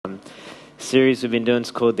series we've been doing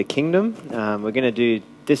is called The Kingdom. We're going to do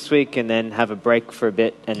this week and then have a break for a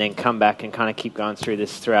bit and then come back and kind of keep going through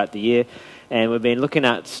this throughout the year. And we've been looking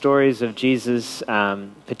at stories of Jesus,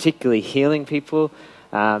 particularly healing people,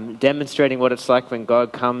 demonstrating what it's like when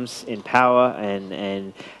God comes in power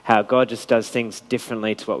and how God just does things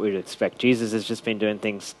differently to what we would expect. Jesus has just been doing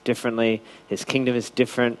things differently. His kingdom is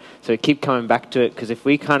different. So we keep coming back to it because if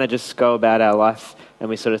we kind of just go about our life and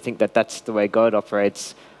we sort of think that that's the way God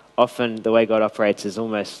operates, often the way God operates is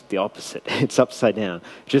almost the opposite. It's upside down,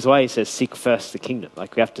 which is why he says, seek first the kingdom.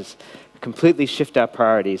 Like we have to completely shift our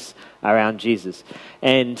priorities around Jesus.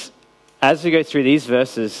 And as we go through these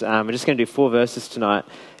verses, we're just going to do 4 verses tonight.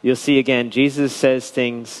 You'll see again, Jesus says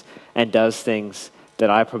things and does things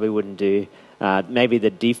that I probably wouldn't do. Maybe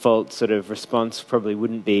the default sort of response probably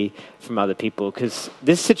wouldn't be from other people, because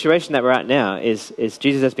this situation that we're at now is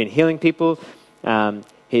Jesus has been healing people.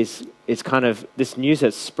 It's kind of, this news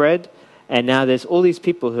has spread, and now there's all these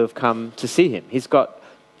people who have come to see him. He's got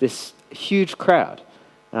this huge crowd.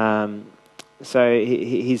 So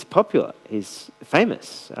he's popular, he's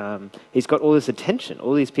famous, he's got all this attention.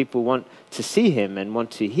 All these people want to see him and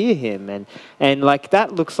want to hear him, and like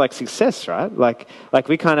that looks like success, right? Like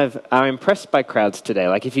we kind of are impressed by crowds today.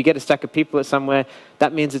 Like if you get a stack of people at somewhere,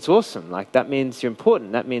 that means it's awesome. Like that means you're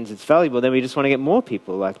important, that means it's valuable. Then we just want to get more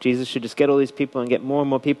people. Like Jesus should just get all these people and get more and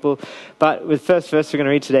more people. But the first verse we're going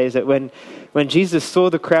to read today is that when Jesus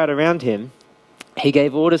saw the crowd around him, he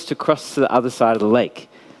gave orders to cross to the other side of the lake.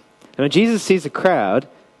 And when Jesus sees a crowd,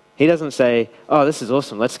 he doesn't say, oh, this is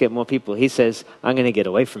awesome, let's get more people. He says, I'm going to get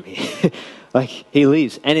away from here. Like, he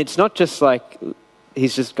leaves. And it's not just like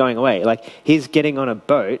he's just going away. Like, he's getting on a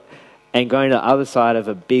boat and going to the other side of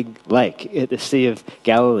a big lake at the Sea of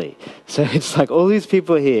Galilee. So it's like all these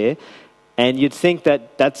people here, and you'd think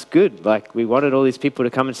that that's good. Like, we wanted all these people to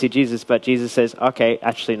come and see Jesus, but Jesus says, okay,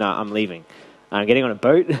 actually, no, I'm leaving. I'm getting on a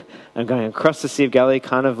boat. I'm going across the Sea of Galilee,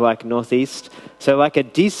 kind of like northeast. So like a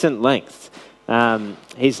decent length.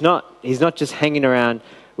 He's not just hanging around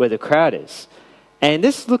where the crowd is. And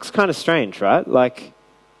this looks kind of strange, right? Like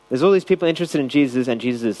there's all these people interested in Jesus, and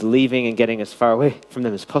Jesus is leaving and getting as far away from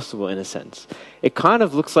them as possible in a sense. It kind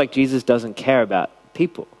of looks like Jesus doesn't care about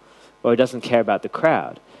people, or he doesn't care about the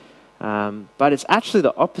crowd. But it's actually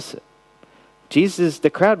the opposite.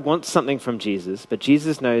 The crowd wants something from Jesus, but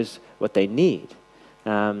Jesus knows what they need.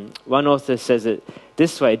 One author says it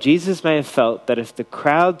this way: Jesus may have felt that if the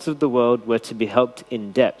crowds of the world were to be helped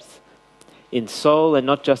in depth, in soul and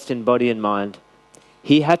not just in body and mind,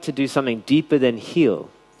 he had to do something deeper than heal.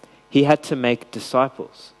 He had to make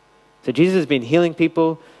disciples. So Jesus has been healing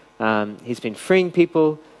people, he's been freeing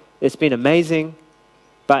people, it's been amazing,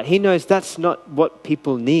 but he knows that's not what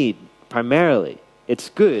people need primarily. It's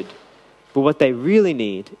good. But what they really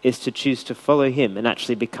need is to choose to follow him and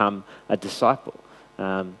actually become a disciple.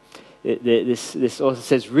 This author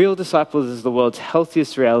says, real disciples is the world's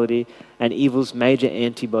healthiest reality and evil's major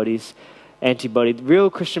antibody. Real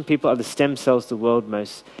Christian people are the stem cells the world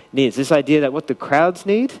most needs. This idea that what the crowds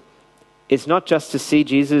need is not just to see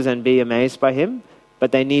Jesus and be amazed by him,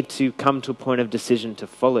 but they need to come to a point of decision to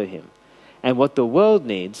follow him. And what the world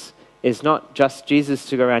needs is not just Jesus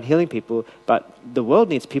to go around healing people, but the world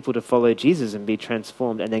needs people to follow Jesus and be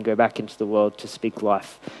transformed and then go back into the world to speak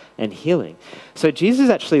life and healing. So Jesus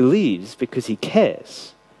actually leaves because he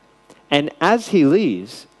cares. And as he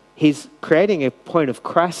leaves, he's creating a point of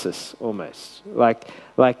crisis almost.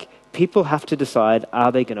 Like people have to decide,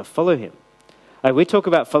 are they going to follow him? Like we talk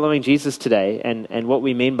about following Jesus today, and what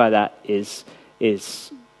we mean by that is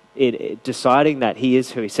deciding that he is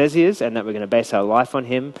who he says he is and that we're going to base our life on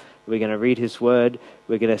him. We're going to read his word.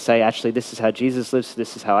 We're going to say, actually, this is how Jesus lives.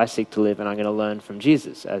 This is how I seek to live. And I'm going to learn from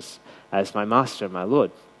Jesus as my master and my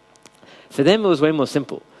Lord. For them, it was way more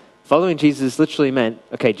simple. Following Jesus literally meant,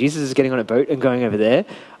 okay, Jesus is getting on a boat and going over there.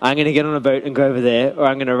 I'm going to get on a boat and go over there, or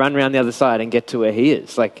I'm going to run around the other side and get to where he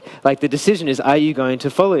is. Like the decision is, are you going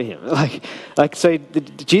to follow him?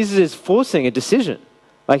 Jesus is forcing a decision.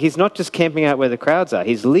 Like he's not just camping out where the crowds are.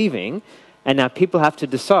 He's leaving, and now people have to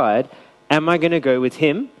decide, am I going to go with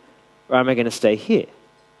him? Or am I going to stay here?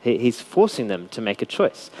 He's forcing them to make a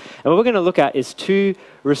choice. And what we're going to look at is 2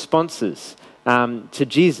 responses to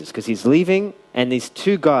Jesus, because he's leaving, and these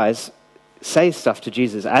 2 guys say stuff to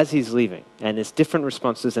Jesus as he's leaving. And there's different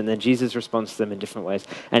responses, and then Jesus responds to them in different ways.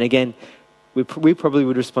 And again, we probably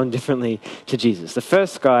would respond differently to Jesus. The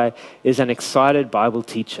first guy is an excited Bible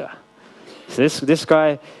teacher. So this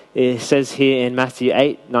guy says here in Matthew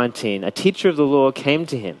 8:19, a teacher of the law came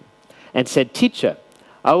to him and said, "Teacher,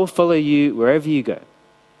 I will follow you wherever you go."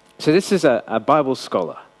 So this is a Bible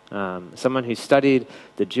scholar, someone who studied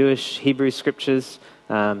the Jewish Hebrew scriptures,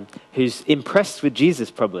 who's impressed with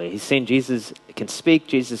Jesus probably. He's seen Jesus can speak,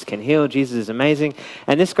 Jesus can heal, Jesus is amazing.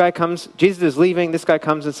 And this guy comes, Jesus is leaving, this guy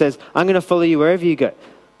comes and says, I'm going to follow you wherever you go.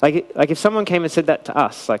 Like if someone came and said that to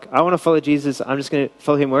us, like, I want to follow Jesus, I'm just going to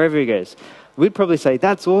follow him wherever he goes. We'd probably say,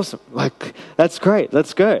 that's awesome. Like, that's great,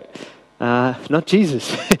 let's go. Not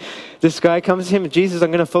Jesus. This guy comes to him, Jesus,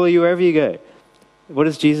 I'm going to follow you wherever you go. What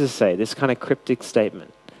does Jesus say? This kind of cryptic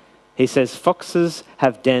statement. He says, foxes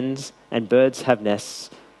have dens and birds have nests,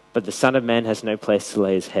 but the Son of Man has no place to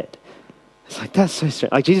lay his head. It's like, that's so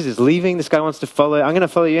strange. Like, Jesus is leaving, this guy wants to follow, I'm going to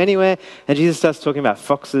follow you anywhere. And Jesus starts talking about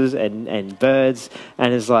foxes and birds,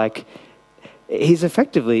 and is like, he's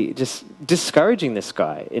effectively just discouraging this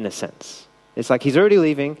guy in a sense. It's like he's already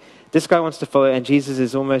leaving, this guy wants to follow, and Jesus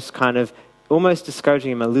is almost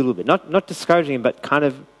discouraging him a little bit. Not discouraging him, but kind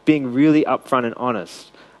of being really upfront and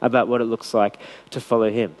honest about what it looks like to follow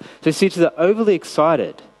him. So you see, to the overly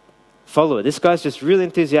excited follower, this guy's just really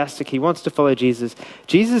enthusiastic, he wants to follow Jesus.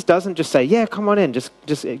 Jesus doesn't just say, yeah, come on in, just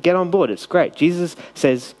get on board, it's great. Jesus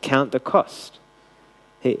says, count the cost.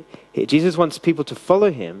 Jesus wants people to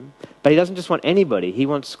follow him, but he doesn't just want anybody, he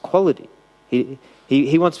wants quality.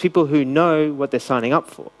 He wants people who know what they're signing up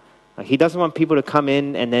for. Like, he doesn't want people to come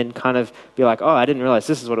in and then kind of be like, oh, I didn't realize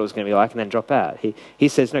this is what it was going to be like, and then drop out. He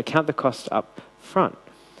says, no, count the cost up front.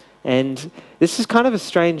 And this is kind of a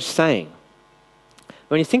strange saying.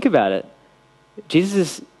 When you think about it,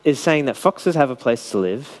 Jesus is saying that foxes have a place to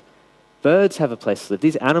live, birds have a place to live,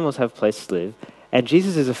 these animals have a place to live, and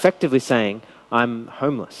Jesus is effectively saying, I'm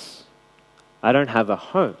homeless. I don't have a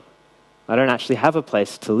home. I don't actually have a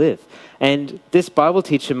place to live. And this Bible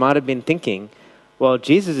teacher might have been thinking, well,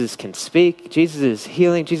 Jesus can speak, Jesus is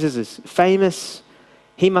healing, Jesus is famous,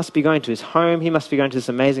 he must be going to his home, he must be going to this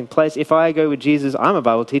amazing place. If I go with Jesus, I'm a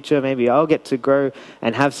Bible teacher, maybe I'll get to grow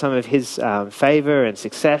and have some of his favor and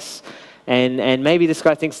success. And maybe this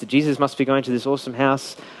guy thinks that Jesus must be going to this awesome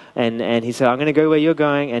house, and he said, I'm going to go where you're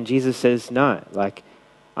going, and Jesus says, no, like,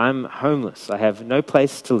 I'm homeless, I have no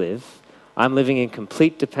place to live, I'm living in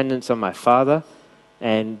complete dependence on my Father,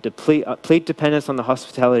 and complete dependence on the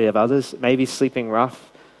hospitality of others, maybe sleeping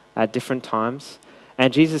rough at different times.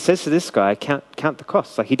 And Jesus says to this guy, count the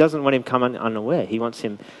costs. Like, he doesn't want him coming unaware. He wants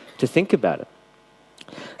him to think about it.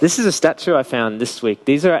 This is a statue I found this week.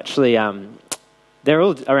 These are actually, they're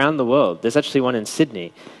all around the world. There's actually one in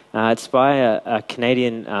Sydney. It's by a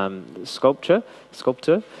Canadian sculptor,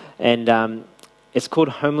 and it's called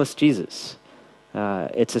Homeless Jesus.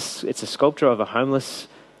 It's a sculpture of a homeless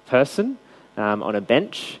person on a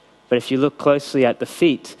bench, but if you look closely at the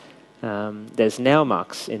feet, there's nail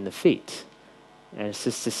marks in the feet. And it's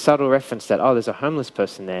just this subtle reference that, oh, there's a homeless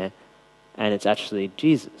person there, and it's actually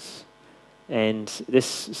Jesus. And this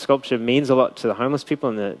sculpture means a lot to the homeless people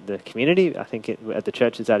in the community. I think at the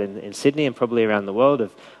churches out in Sydney and probably around the world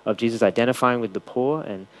of Jesus identifying with the poor,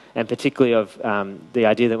 and particularly of the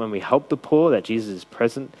idea that when we help the poor, that Jesus is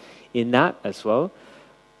present in that as well.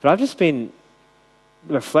 But I've just been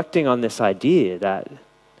reflecting on this idea that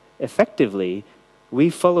effectively we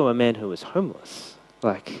follow a man who was homeless.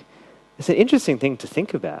 Like, it's an interesting thing to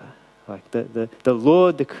think about. Like the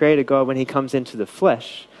Lord, the Creator God, when he comes into the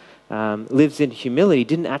flesh, lives in humility,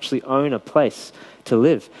 didn't actually own a place to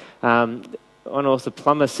live. One author,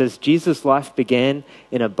 Plummer, says Jesus' life began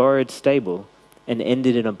in a borrowed stable and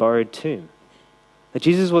ended in a borrowed tomb. That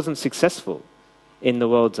Jesus wasn't successful in the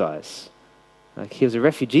world's eyes. Like, he was a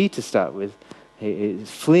refugee to start with. He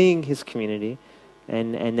is fleeing his community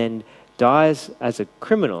and then dies as a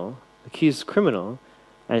criminal, accused criminal,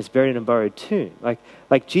 and is buried in a borrowed tomb.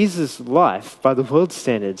 Like Jesus' life, by the world's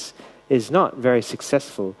standards, is not very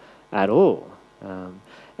successful at all.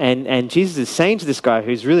 And Jesus is saying to this guy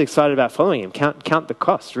who's really excited about following him, count the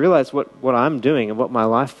cost, realize what I'm doing and what my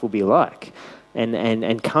life will be like,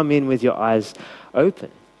 and come in with your eyes open.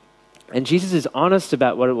 And Jesus is honest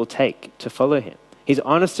about what it will take to follow him. He's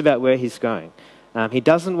honest about where he's going. He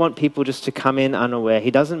doesn't want people just to come in unaware.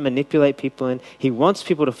 He doesn't manipulate people in. He wants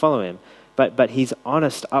people to follow him. But he's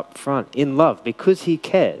honest up front, in love, because he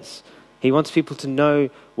cares. He wants people to know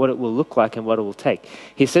what it will look like and what it will take.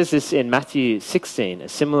 He says this in Matthew 16, a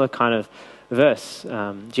similar kind of verse.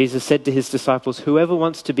 Jesus said to his disciples, whoever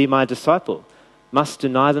wants to be my disciple must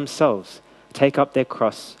deny themselves, take up their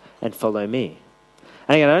cross, and follow me.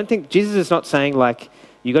 And again, I don't think Jesus is not saying, like,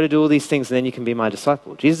 you got to do all these things and then you can be my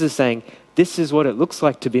disciple. Jesus is saying, this is what it looks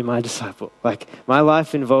like to be my disciple. Like, my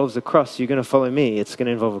life involves a cross. You're going to follow me. It's going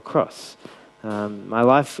to involve a cross. My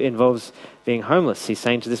life involves being homeless. He's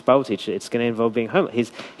saying to this Bible teacher, it's going to involve being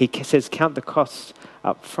homeless. He says, count the cost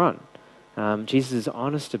up front. Jesus is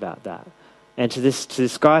honest about that. And to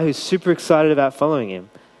this guy who's super excited about following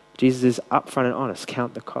him, Jesus is upfront and honest.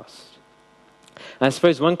 Count the cost. And I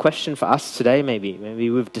suppose one question for us today, maybe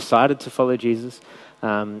we've decided to follow Jesus,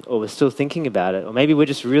 or we're still thinking about it, or maybe we're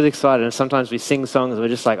just really excited, and sometimes we sing songs and we're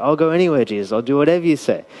just like, I'll go anywhere, Jesus, I'll do whatever you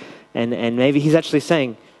say. And maybe he's actually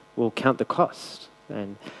saying, well, count the cost.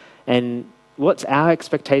 And what's our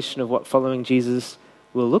expectation of what following Jesus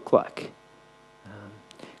will look like?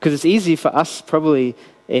 Because it's easy for us probably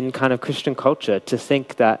in kind of Christian culture to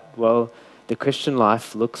think that, well, the Christian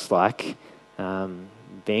life looks like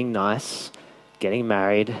being nice, getting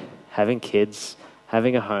married, having kids,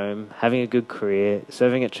 having a home, having a good career,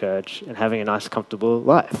 serving at church, and having a nice, comfortable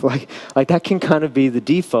life. Like that can kind of be the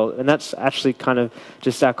default, and that's actually kind of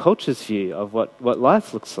just our culture's view of what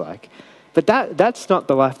life looks like. But that's not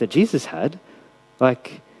the life that Jesus had.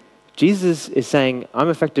 Like, Jesus is saying, I'm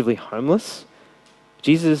effectively homeless.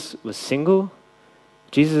 Jesus was single.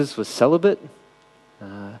 Jesus was celibate.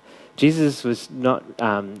 Jesus was not,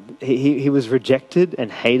 he was rejected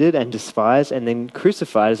and hated and despised and then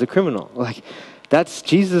crucified as a criminal. Like, that's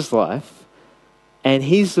Jesus' life, and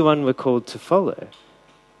he's the one we're called to follow.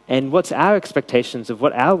 And what's our expectations of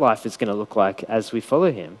what our life is going to look like as we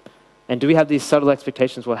follow him? And do we have these subtle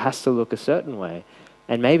expectations, well, it has to look a certain way,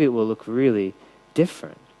 and maybe it will look really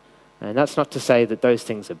different? And that's not to say that those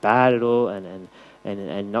things are bad at all,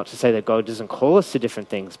 and not to say that God doesn't call us to different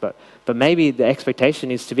things, but maybe the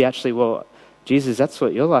expectation is to be actually, well, Jesus, that's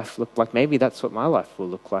what your life looked like. Maybe that's what my life will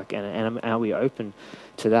look like, and are we open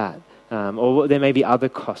to that? Or there may be other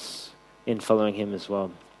costs in following him as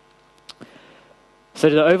well. So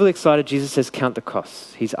to the overly excited, Jesus says, count the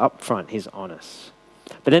costs. He's upfront, he's honest.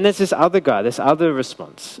 But then there's this other guy, this other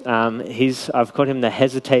response. I've called him the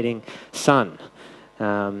hesitating son.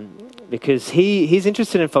 Because he's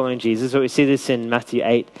interested in following Jesus. So we see this in Matthew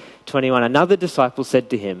 8:21. Another disciple said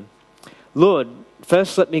to him, Lord,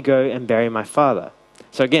 first let me go and bury my father.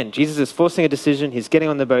 So again, Jesus is forcing a decision. He's getting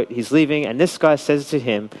on the boat. He's leaving. And this guy says to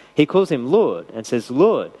him, he calls him Lord and says,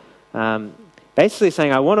 Lord. Basically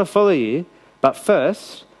saying, I want to follow you, but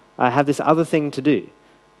first I have this other thing to do.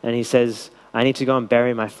 And he says, I need to go and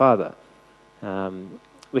bury my father,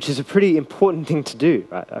 which is a pretty important thing to do,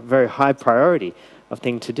 right? A very high priority of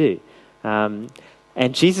thing to do. And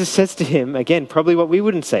Jesus says to him, again, probably what we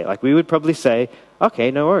wouldn't say. Like, we would probably say,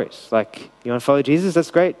 okay, no worries. Like, you want to follow Jesus?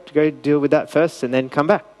 That's great. Go deal with that first and then come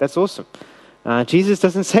back. That's awesome. Jesus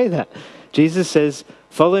doesn't say that. Jesus says,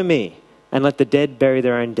 follow me and let the dead bury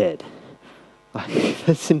their own dead. Like,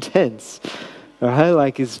 that's intense. Right?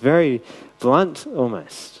 Like, it's very blunt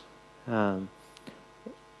almost.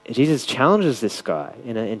 Jesus challenges this guy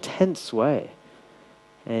in an intense way.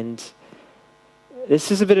 And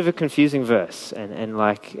this is a bit of a confusing verse, and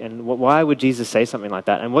why would Jesus say something like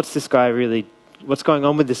that? And what's going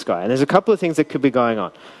on with this guy? And there's a couple of things that could be going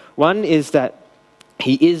on. One is that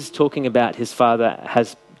he is talking about his father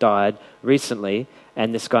has died recently,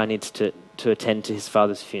 and this guy needs to attend to his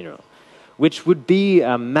father's funeral, which would be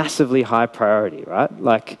a massively high priority, right?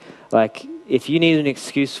 Like if you need an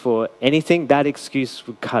excuse for anything, that excuse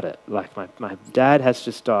would cut it. Like, my dad has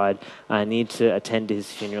just died, I need to attend to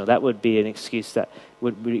his funeral. That would be an excuse that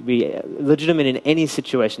would be legitimate in any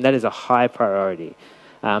situation. That is a high priority.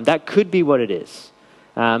 That could be what it is.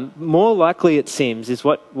 More likely, it seems, is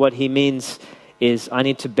what he means is, I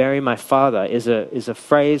need to bury my father, is a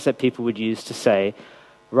phrase that people would use to say,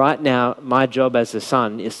 right now, my job as a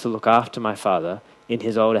son is to look after my father in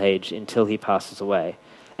his old age until he passes away.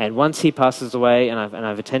 And once he passes away and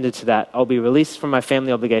I've attended to that, I'll be released from my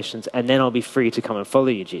family obligations, and then I'll be free to come and follow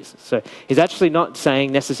you, Jesus. So he's actually not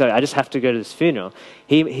saying necessarily, I just have to go to this funeral.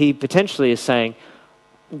 He potentially is saying,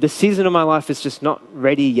 the season of my life is just not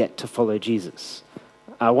ready yet to follow Jesus.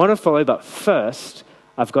 I want to follow, but first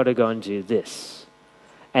I've got to go and do this.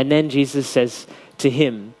 And then Jesus says to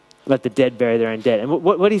him, let the dead bury their own dead. And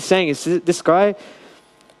what he's saying is, this guy,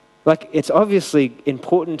 like, it's obviously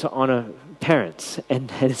important to honor parents,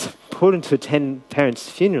 and it's important to attend parents'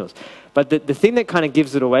 funerals. But the thing that kind of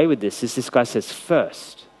gives it away with this is this guy says,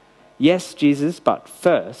 first, yes, Jesus, but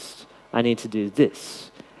first I need to do this.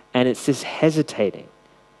 And it's this hesitating,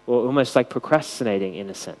 or almost like procrastinating in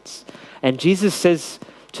a sense. And Jesus says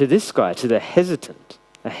to this guy, to the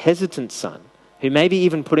a hesitant son, who may be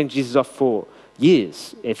even putting Jesus off for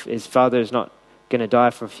years, if his father is not going to die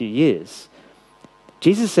for a few years,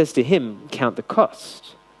 Jesus says to him, count the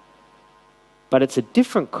cost. But it's a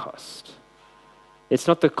different cost. It's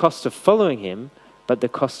not the cost of following him, but the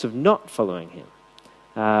cost of not following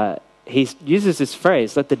him. He uses this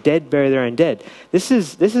phrase, let the dead bury their own dead. This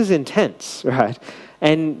is intense, right?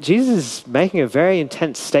 And Jesus is making a very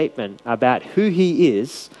intense statement about who he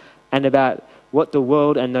is and about what the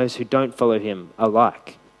world and those who don't follow him are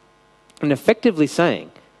like. and effectively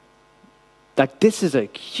saying, like, this is a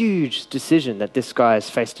huge decision that this guy is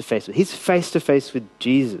face to face with. He's face to face with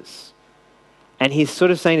Jesus. And he's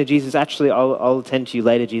sort of saying to Jesus, actually, I'll attend to you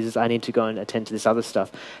later, Jesus. I need to go and attend to this other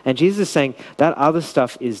stuff. And Jesus is saying, that other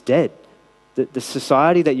stuff is dead. The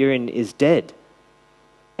society that you're in is dead.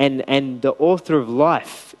 And the author of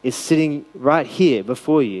life is sitting right here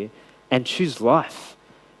before you, and choose life.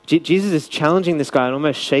 Jesus is challenging this guy and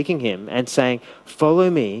almost shaking him and saying, follow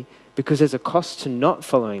me, because there's a cost to not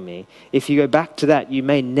following me. If you go back to that, you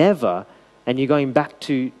may never, and you're going back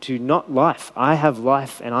to not life. I have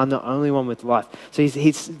life, and I'm the only one with life. So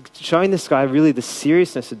he's showing this guy really the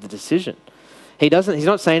seriousness of the decision. He's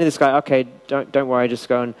not saying to this guy, okay, don't worry, just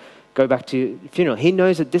go back to your funeral. He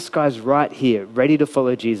knows that this guy's right here, ready to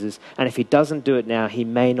follow Jesus, and if he doesn't do it now, he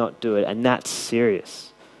may not do it, and that's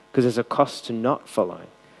serious, because there's a cost to not following.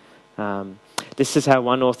 This is how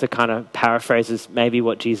one author kind of paraphrases maybe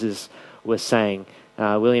what Jesus was saying.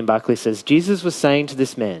 William Barclay says, Jesus was saying to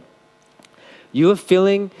this man, you are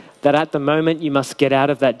feeling that at the moment you must get out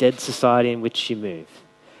of that dead society in which you move.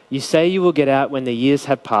 You say you will get out when the years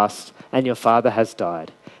have passed and your father has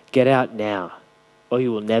died. Get out now, or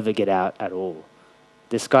you will never get out at all.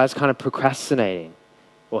 This guy's kind of procrastinating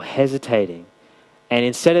or hesitating. And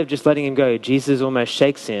instead of just letting him go, Jesus almost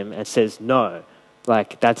shakes him and says, no,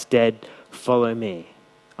 like, that's dead, follow me.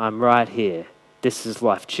 I'm right here. This is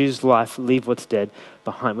life. Choose life, leave what's dead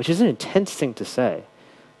behind, which is an intense thing to say.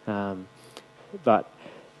 But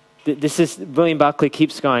William Barclay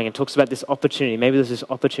keeps going and talks about this opportunity. Maybe there's this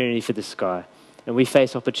opportunity for this guy. And we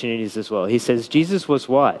face opportunities as well. He says, Jesus was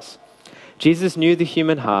wise. Jesus knew the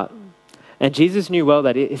human heart. And Jesus knew well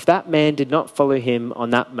that if that man did not follow him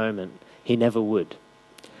on that moment, he never would.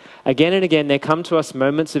 Again and again, there come to us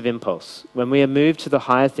moments of impulse when we are moved to the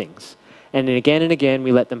higher things. And again,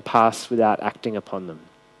 we let them pass without acting upon them.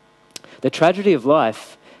 The tragedy of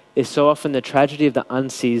life is so often the tragedy of the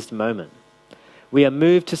unseized moment. We are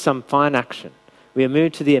moved to some fine action. We are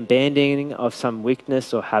moved to the abandoning of some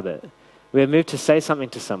weakness or habit. We are moved to say something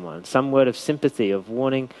to someone, some word of sympathy, of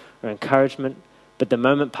warning or encouragement, but the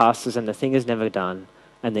moment passes and the thing is never done,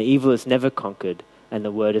 and the evil is never conquered, and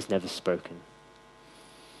the word is never spoken.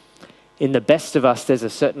 In the best of us, there's a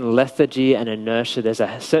certain lethargy and inertia. There's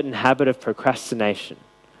a certain habit of procrastination,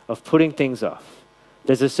 of putting things off.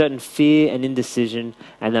 There's a certain fear and indecision,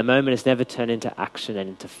 and the moment is never turned into action and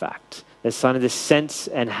into fact. There's kind of this sense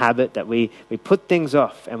and habit that we put things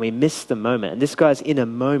off and we miss the moment. And this guy's in a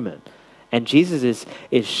moment. And Jesus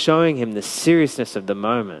is showing him the seriousness of the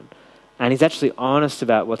moment. And he's actually honest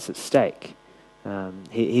about what's at stake.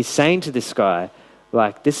 He's saying to this guy,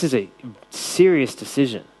 like, this is a serious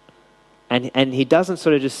decision. And he doesn't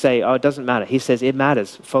sort of just say, oh, it doesn't matter. He says, it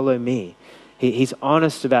matters. Follow me. He's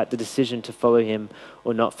honest about the decision to follow him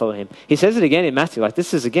or not follow him. He says it again in Matthew. Like,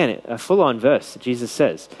 this is, again, a full-on verse that Jesus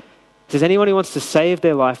says. He says, anyone who wants to save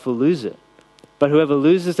their life will lose it. But whoever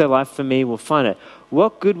loses their life for me will find it.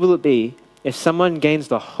 What good will it be if someone gains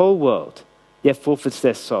the whole world, yet forfeits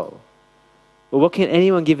their soul? Well, what can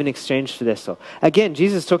anyone give in exchange for their soul? Again,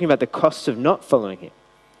 Jesus is talking about the cost of not following him.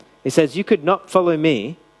 He says, you could not follow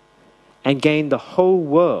me and gain the whole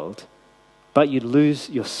world, but you'd lose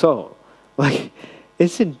your soul. Like,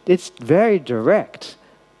 it's very direct.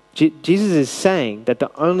 Jesus is saying that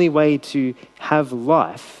the only way to have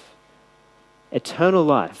life, eternal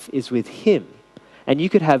life, is with him. And you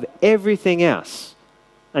could have everything else,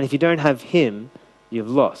 and if you don't have him, you've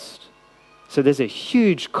lost. So there's a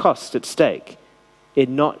huge cost at stake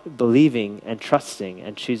in not believing and trusting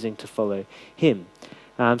and choosing to follow him.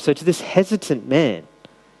 So to this hesitant man,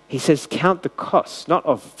 he says, count the cost, not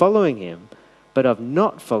of following him, but of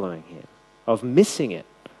not following him, of missing it,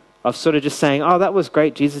 of sort of just saying, oh, that was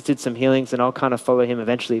great, Jesus did some healings and I'll kind of follow him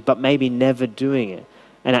eventually, but maybe never doing it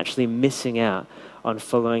and actually missing out on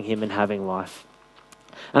following him and having life.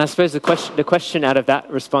 And I suppose the question out of that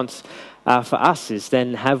response for us is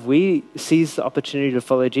then, have we seized the opportunity to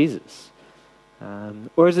follow Jesus?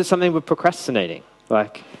 Or is it something we're procrastinating?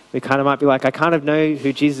 Like, we kind of might be like, I kind of know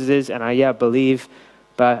who Jesus is and I believe,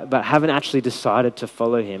 but haven't actually decided to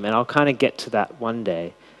follow him. And I'll kind of get to that one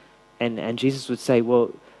day. And Jesus would say,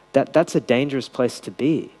 well, that's a dangerous place to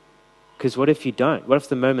be. Because what if you don't? What if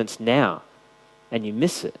the moment's now and you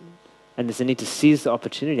miss it? And there's a need to seize the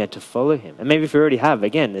opportunity and to follow him. And maybe if you already have,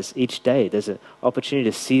 again, there's each day, there's an opportunity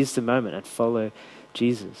to seize the moment and follow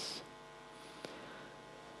Jesus.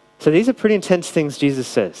 So these are pretty intense things Jesus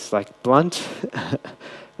says, like blunt,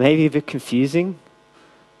 maybe a bit confusing.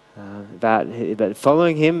 But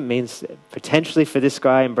following him means potentially for this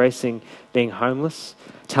guy embracing being homeless,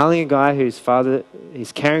 telling a guy whose father,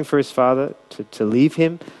 he's caring for his father to leave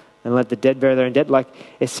him, and let the dead bury their own dead. Like,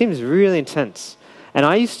 it seems really intense. And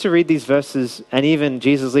I used to read these verses, and even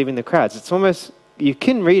Jesus leaving the crowds. It's almost, you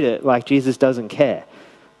can read it like Jesus doesn't care.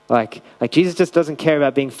 Like Jesus just doesn't care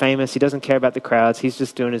about being famous. He doesn't care about the crowds. He's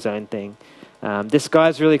just doing his own thing. This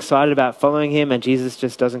guy's really excited about following him, and Jesus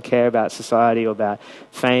just doesn't care about society or about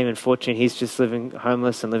fame and fortune. He's just living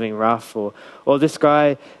homeless and living rough. Or this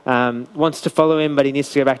guy wants to follow him, but he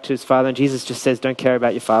needs to go back to his father, and Jesus just says, don't care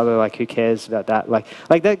about your father. Like, who cares about that? Like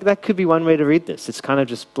that could be one way to read this. It's kind of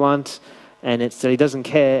just blunt, and it's that he doesn't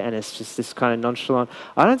care, and it's just this kind of nonchalant.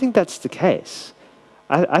 I don't think that's the case.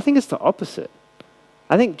 I think it's the opposite.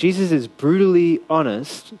 I think Jesus is brutally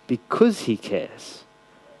honest because he cares.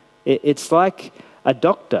 It's like a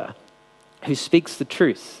doctor who speaks the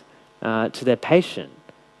truth to their patient,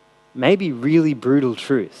 maybe really brutal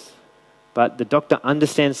truth, but the doctor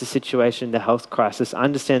understands the situation, the health crisis,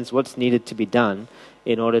 understands what's needed to be done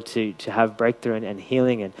in order to have breakthrough and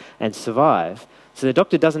healing and survive. So the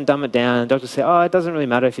doctor doesn't dumb it down. The doctor says, oh, it doesn't really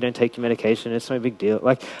matter if you don't take your medication. It's no big deal.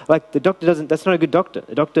 Like the doctor doesn't, that's not a good doctor.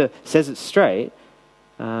 The doctor says it straight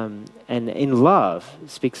and in love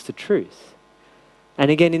speaks the truth. And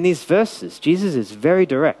again, in these verses, Jesus is very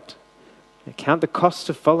direct. Count the cost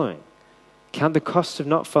of following. Count the cost of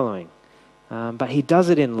not following. But he does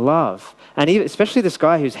it in love. And even, especially this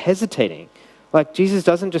guy who's hesitating. Like, Jesus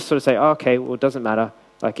doesn't just sort of say, oh, okay, well, it doesn't matter.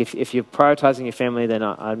 Like, if you're prioritizing your family, then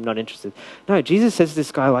I'm not interested. No, Jesus says to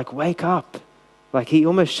this guy, like, wake up. Like, he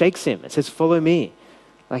almost shakes him. It says, follow me.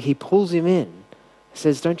 Like, he pulls him in. He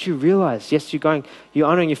says, don't you realize, yes, you're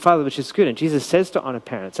honoring your father, which is good. And Jesus says to honor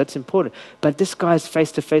parents, that's important. But this guy's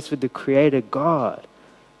face to face with the Creator God.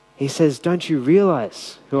 He says, don't you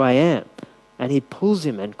realize who I am? And he pulls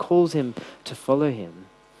him and calls him to follow him.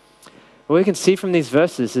 What we can see from these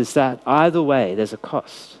verses is that either way, there's a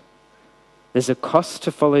cost. There's a cost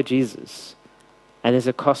to follow Jesus, and there's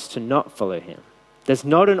a cost to not follow him. There's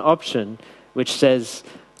not an option which says,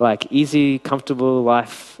 like, easy, comfortable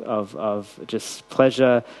life of just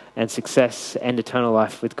pleasure and success and eternal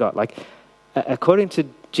life with God. Like, according to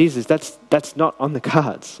Jesus, that's not on the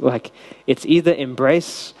cards. Like, it's either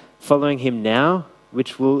embrace following him now,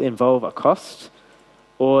 which will involve a cost,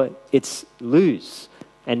 or it's lose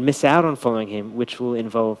and miss out on following him, which will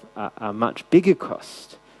involve a much bigger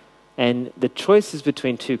cost. And the choice is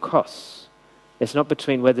between two costs. It's not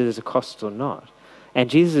between whether there's a cost or not. And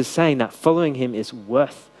Jesus is saying that following him is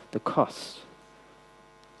worth the cost.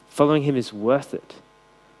 Following him is worth it.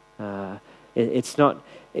 It's not,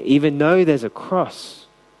 even though there's a cross,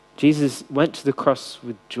 Jesus went to the cross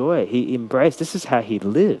with joy. He embraced, this is how he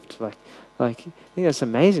lived. Like I think that's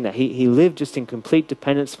amazing that he lived just in complete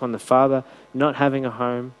dependence upon the Father, not having a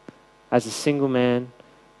home, as a single man,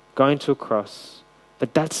 going to a cross.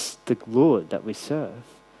 But that's the Lord that we serve.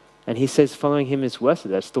 And he says following him is worth it.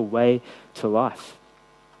 That's the way to life.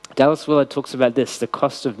 Dallas Willard talks about this, the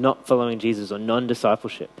cost of not following Jesus or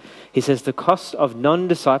non-discipleship. He says the cost of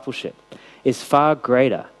non-discipleship is far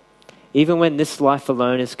greater, even when this life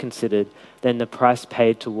alone is considered, than the price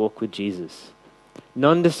paid to walk with Jesus.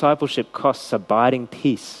 Non-discipleship costs abiding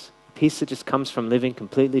peace that just comes from living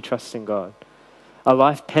completely trusting God. A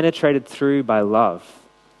life penetrated through by love.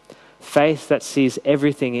 Faith that sees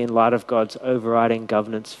everything in light of God's overriding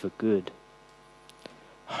governance for good.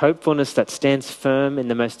 Hopefulness that stands firm in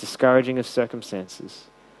the most discouraging of circumstances.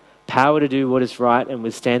 Power to do what is right and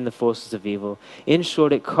withstand the forces of evil. In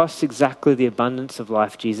short, it costs exactly the abundance of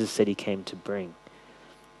life Jesus said he came to bring.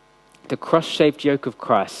 The cross-shaped yoke of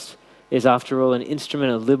Christ is, after all, an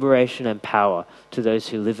instrument of liberation and power to those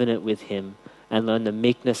who live in it with him and learn the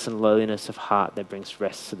meekness and lowliness of heart that brings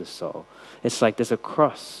rest to the soul. It's like there's a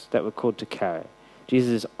cross that we're called to carry.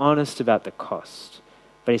 Jesus is honest about the cost.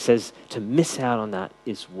 But he says to miss out on that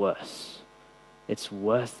is worse. It's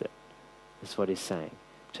worth it, is what he's saying.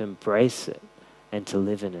 To embrace it and to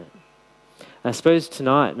live in it. And I suppose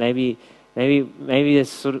tonight, maybe there's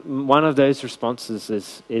sort of one of those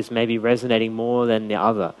responses is maybe resonating more than the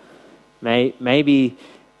other. Maybe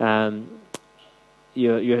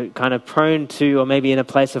you're kind of prone to, or maybe in a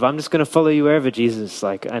place of, I'm just going to follow you wherever, Jesus.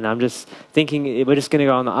 And I'm just thinking we're just going to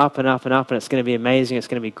go on the up and up and up, and it's going to be amazing, it's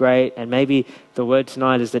going to be great. And maybe the word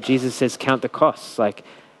tonight is that Jesus says, count the costs. Like,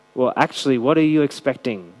 well, actually, what are you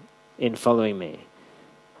expecting in following me?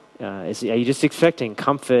 Are you just expecting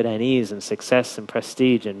comfort and ease and success and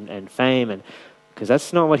prestige and fame? And because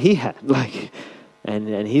that's not what he had.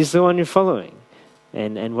 And he's the one you're following.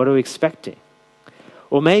 And what are we expecting?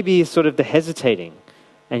 Or maybe sort of the hesitating,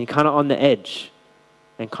 and you're kind of on the edge,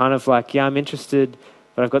 and kind of like, yeah, I'm interested,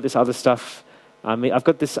 but I've got this other stuff I mean, I've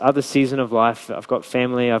got this other season of life. I've got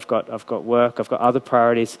family. I've got work. I've got other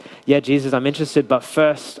priorities. Yeah, Jesus, I'm interested, but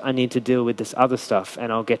first I need to deal with this other stuff,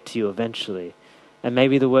 and I'll get to you eventually. And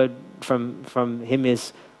maybe the word from him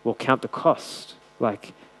is, well, count the cost.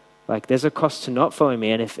 Like there's a cost to not following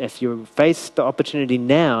me. And if you face the opportunity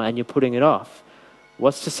now and you're putting it off,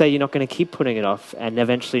 what's to say you're not going to keep putting it off and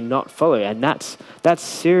eventually not follow? And that's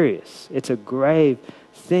serious. It's a grave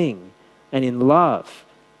thing. And in love,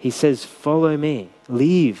 he says, follow me,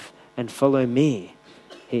 leave and follow me.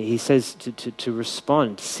 He says to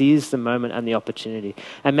respond, seize the moment and the opportunity.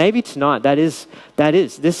 And maybe tonight,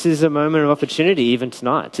 this is a moment of opportunity even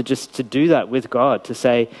tonight, to do that with God, to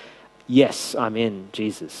say, yes, I'm in,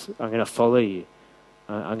 Jesus. I'm going to follow you.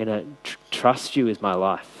 I'm going to trust you with my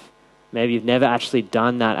life. Maybe you've never actually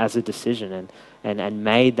done that as a decision and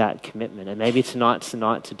made that commitment. And maybe tonight's the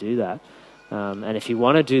night to do that. And if you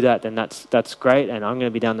want to do that, then that's great. And I'm going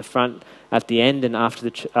to be down the front at the end and after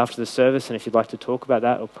the service. And if you'd like to talk about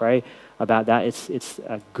that or pray about that, it's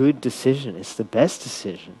a good decision. It's the best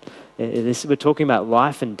decision. We're talking about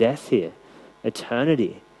life and death here,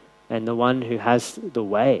 eternity, and the one who has the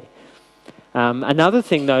way. Another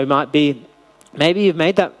thing, though, might be maybe you've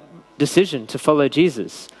made that decision to follow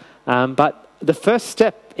Jesus. But the first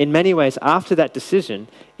step, in many ways, after that decision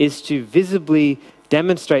is to visibly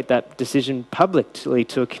demonstrate that decision publicly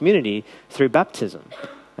to a community through baptism.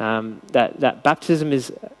 That baptism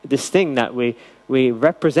is this thing that we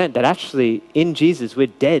represent, that actually in Jesus we're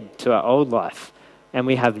dead to our old life and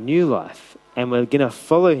we have new life and we're going to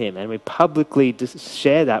follow him, and we publicly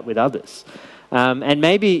share that with others. And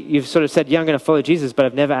maybe you've sort of said, yeah, I'm going to follow Jesus, but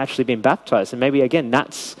I've never actually been baptized. And maybe, again,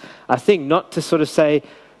 that's a thing, not to sort of say,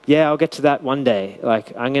 yeah, I'll get to that one day.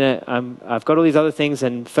 Like, I've got all these other things,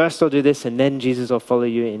 and first I'll do this, and then Jesus will follow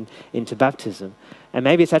you into baptism. And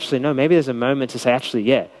maybe it's actually, no, maybe there's a moment to say, actually,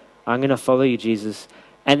 yeah, I'm going to follow you, Jesus.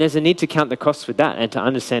 And there's a need to count the costs with that and to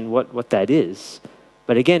understand what that is.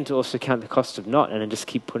 But again, to also count the cost of not, and then just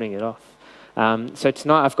keep putting it off. So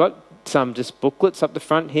tonight I've got some just booklets up the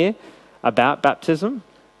front here about baptism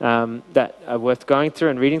that are worth going through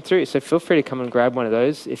and reading through. So feel free to come and grab one of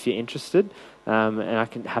those if you're interested. And I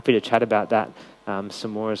can happy to chat about that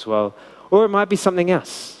some more as well. Or it might be something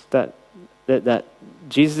else that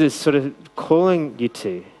Jesus is sort of calling you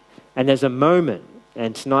to. And there's a moment,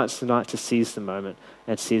 and tonight's the night to seize the moment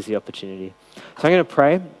and seize the opportunity. So I'm going to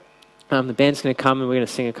pray. The band's going to come and we're going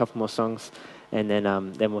to sing a couple more songs, and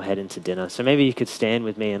then we'll head into dinner. So maybe you could stand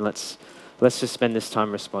with me and let's just spend this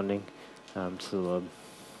time responding to the Lord.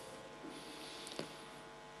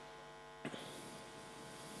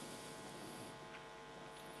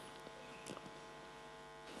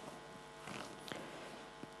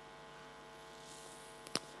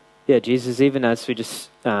 Yeah, Jesus, even as we just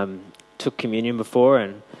took communion before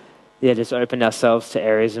and just opened ourselves to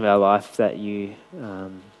areas of our life that you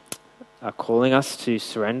are calling us to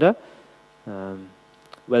surrender,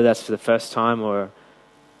 whether that's for the first time or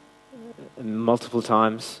multiple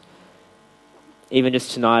times. Even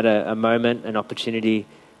just tonight, a moment, an opportunity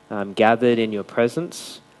gathered in your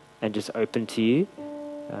presence and just open to you.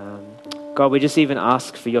 God, we just even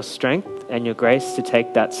ask for your strength and your grace to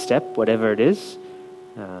take that step, whatever it is.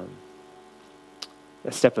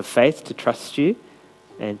 A step of faith to trust you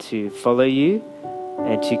and to follow you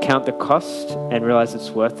and to count the cost and realize it's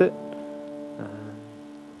worth it.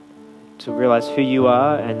 To realize who you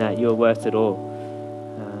are and that you're worth it all.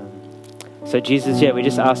 So Jesus, we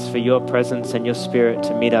just ask for your presence and your spirit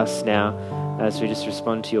to meet us now as we just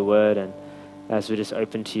respond to your word and as we just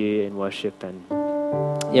open to you in worship. And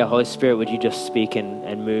Holy Spirit, would you just speak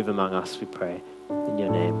and move among us, we pray, in your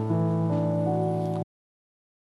name.